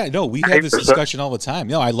we have this discussion all the time.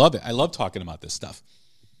 No, I love it. I love talking about this stuff.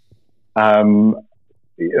 Wouldn't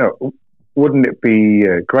it be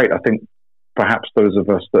great? I think perhaps those of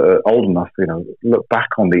us that are old enough, look back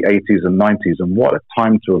on the 80s and 90s, and what a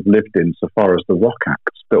time to have lived in so far as the rock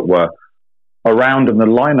acts that were around, and the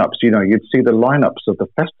lineups. You'd see the lineups of the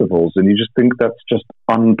festivals, and you just think that's just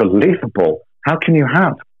unbelievable. How can you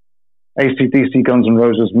have AC/DC, Guns N'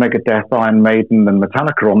 Roses, Megadeth, Iron Maiden, and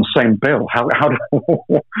Metallica on the same bill?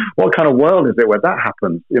 What kind of world is it where that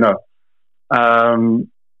happens?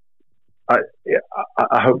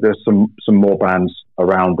 I hope there's some more bands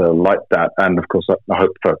around like that, and of course, I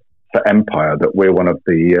hope for Empyre that we're one of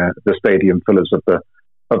the stadium fillers of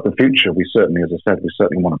the future. We certainly, as I said,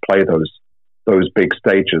 want to play those big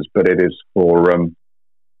stages, but it is for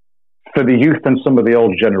the youth and some of the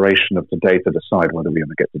older generation of today to decide whether we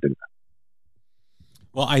ever get to do that.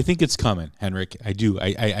 Well, I think it's coming, Henrik. I do.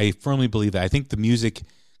 I firmly believe that. I think the music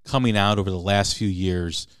coming out over the last few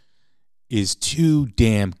years is too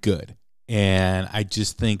damn good. And I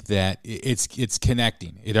just think that it's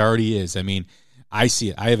connecting. It already is. I mean, I see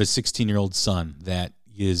it. I have a 16-year-old son that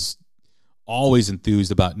is always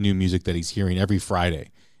enthused about new music that he's hearing every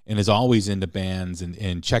Friday, and is always into bands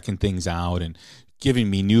and checking things out and giving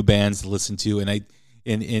me new bands to listen to. And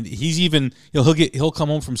he's even, he'll come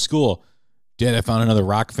home from school. Dad, I found another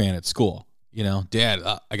rock fan at school. Dad,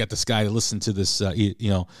 I got this guy to listen to this,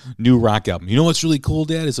 new rock album. You know what's really cool,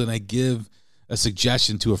 Dad, is when I give a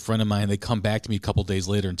suggestion to a friend of mine, they come back to me a couple days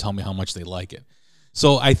later and tell me how much they like it.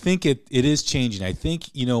 So I think it is changing. I think,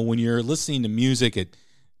 when you're listening to music at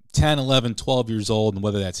 10, 11, 12 years old, and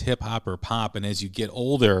whether that's hip hop or pop, and as you get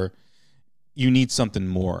older, you need something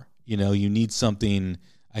more. You need something,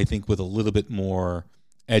 I think, with a little bit more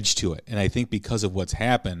edge to it. And I think because of what's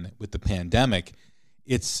happened with the pandemic,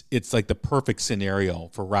 it's like the perfect scenario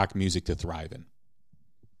for rock music to thrive in.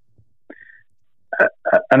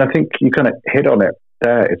 And I think you kind of hit on it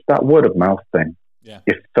there. It's that word of mouth thing. Yeah.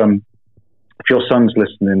 If your son's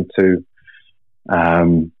listening to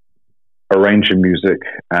a range of music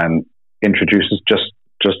and introduces just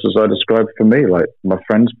as I described for me, like my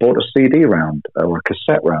friends bought a CD round or a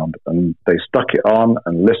cassette round, and they stuck it on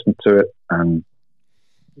and listened to it, and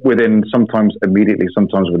sometimes immediately,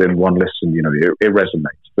 sometimes within one listen, it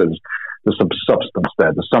resonates. There's some substance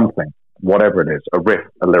there. There's something, whatever it is, a riff,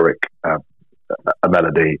 a lyric, a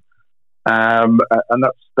melody, and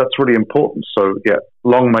that's really important. So yeah,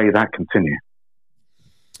 long may that continue.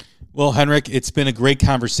 Well, Henrik, it's been a great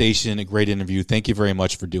conversation, a great interview. Thank you very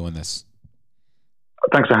much for doing this.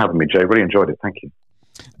 Thanks for having me, Jay. Really enjoyed it. Thank you.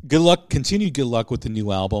 Good luck. Continued good luck with the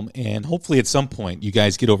new album, and hopefully at some point you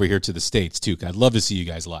guys get over here to the States too. I'd love to see you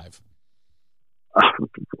guys live.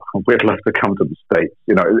 We'd love to come to the States.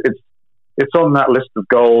 It's on that list of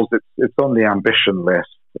goals. It's on the ambition list.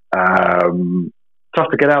 Tough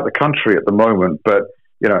to get out of the country at the moment, but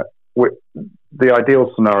the ideal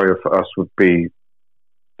scenario for us would be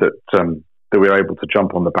that we're able to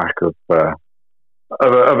jump on the back of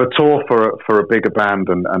a tour for a bigger band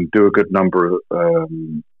and do a good number of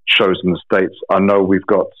shows in the States. I know we've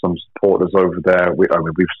got some supporters over there. We've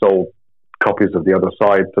sold copies of The Other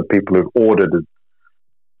Side to people who've ordered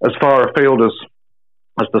as far afield as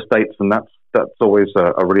the States, and that's always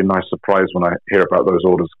a really nice surprise when I hear about those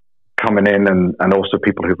orders coming in, and also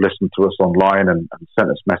people who've listened to us online and sent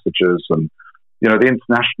us messages. And the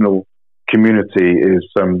international community is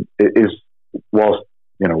whilst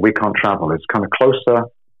we can't travel, it's kind of closer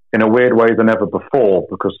in a weird way than ever before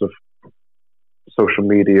because of social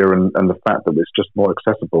media and the fact that it's just more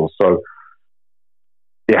accessible. So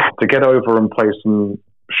yeah, to get over and play some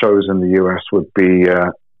shows in the US would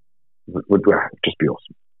just be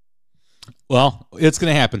awesome. Well, it's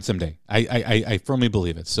going to happen someday. I firmly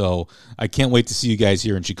believe it. So I can't wait to see you guys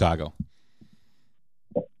here in Chicago.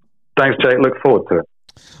 Thanks, Jake. Look forward to it.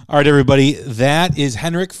 All right, everybody. That is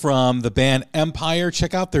Henrik from the band Empyre.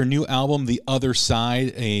 Check out their new album, The Other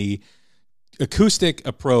Side, a acoustic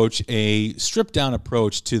approach, a stripped-down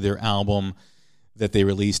approach to their album that they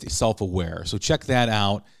released, Self-Aware. So check that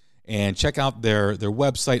out and check out their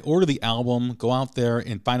website. Order the album. Go out there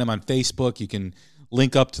and find them on Facebook. You can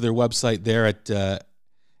link up to their website there at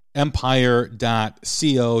empyre.co.uk.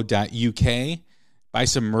 Buy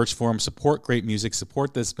some merch for them. Support great music.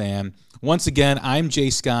 Support this band. Once again, I'm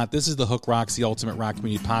Jay Scott. This is the Hook Rocks, the Ultimate Rock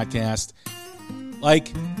Community Podcast.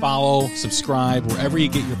 Like, follow, subscribe, wherever you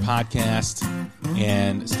get your podcast.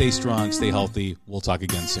 And stay strong, stay healthy. We'll talk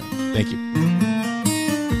again soon. Thank you.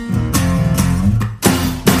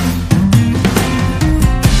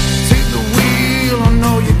 Take the wheel, I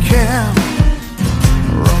know you can.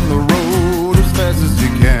 Run the road as fast as you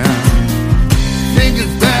can. Think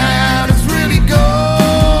it's bad, it's really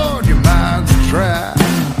good. Your mind's a trap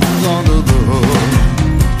under the hood.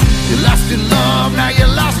 You lost your love, now you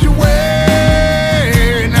lost your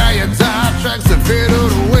way. Now your tire tracks have faded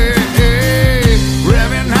away.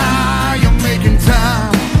 Revving high, you're making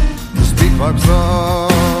time. The speed pipes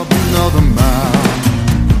up another mile.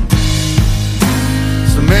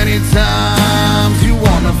 So many times you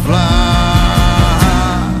wanna fly.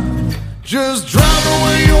 Just drive the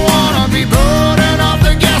way you wanna be, burning off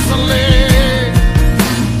the gasoline.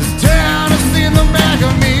 This town has seen the back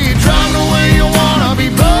of me. Drive the way you wanna be,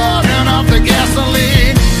 burning off the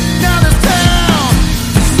gasoline. Now this town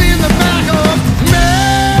has seen the back of me.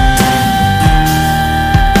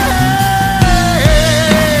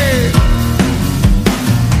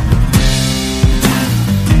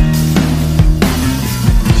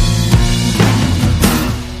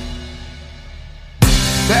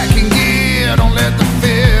 Back in gear, don't let the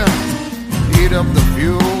fear heat up the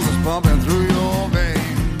fuel that's pumping through your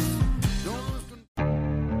veins. Don't lose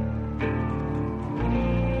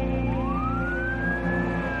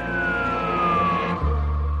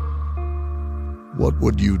What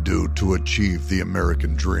would you do to achieve the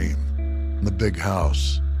American dream. The big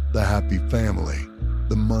house, the happy family,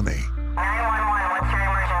 the money. 911, what's your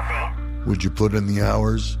emergency? Would you put in the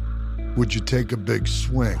hours? Would you take a big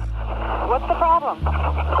swing? What's the problem?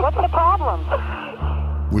 What's the problem?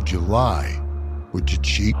 Would you lie? Would you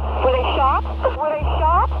cheat? Were they shot? Were they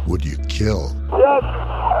shot? Would you kill? Yes.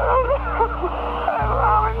 My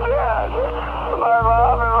mom is dead. My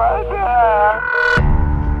mom is right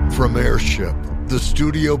there. From Airship, the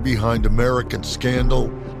studio behind American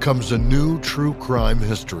Scandal, comes a new true crime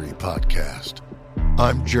history podcast.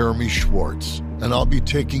 I'm Jeremy Schwartz, and I'll be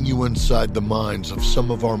taking you inside the minds of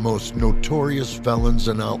some of our most notorious felons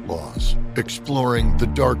and outlaws, exploring the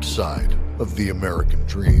dark side of the American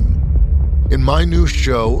dream. In my new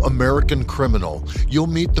show, American Criminal, you'll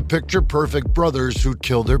meet the picture-perfect brothers who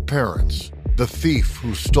killed their parents, the thief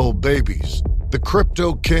who stole babies, the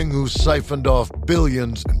crypto king who siphoned off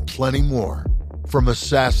billions, and plenty more. From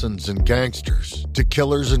assassins and gangsters to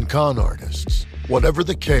killers and con artists. Whatever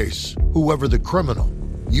the case, whoever the criminal,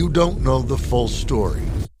 you don't know the full story.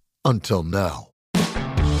 Until now.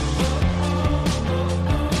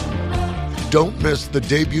 Don't miss the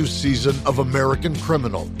debut season of American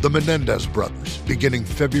Criminal, The Menendez Brothers, beginning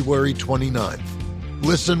February 29th.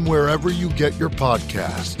 Listen wherever you get your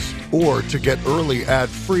podcasts, or to get early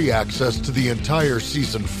ad-free access to the entire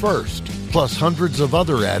season first, plus hundreds of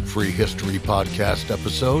other ad-free history podcast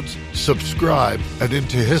episodes, subscribe at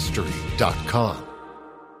IntoHistory.com.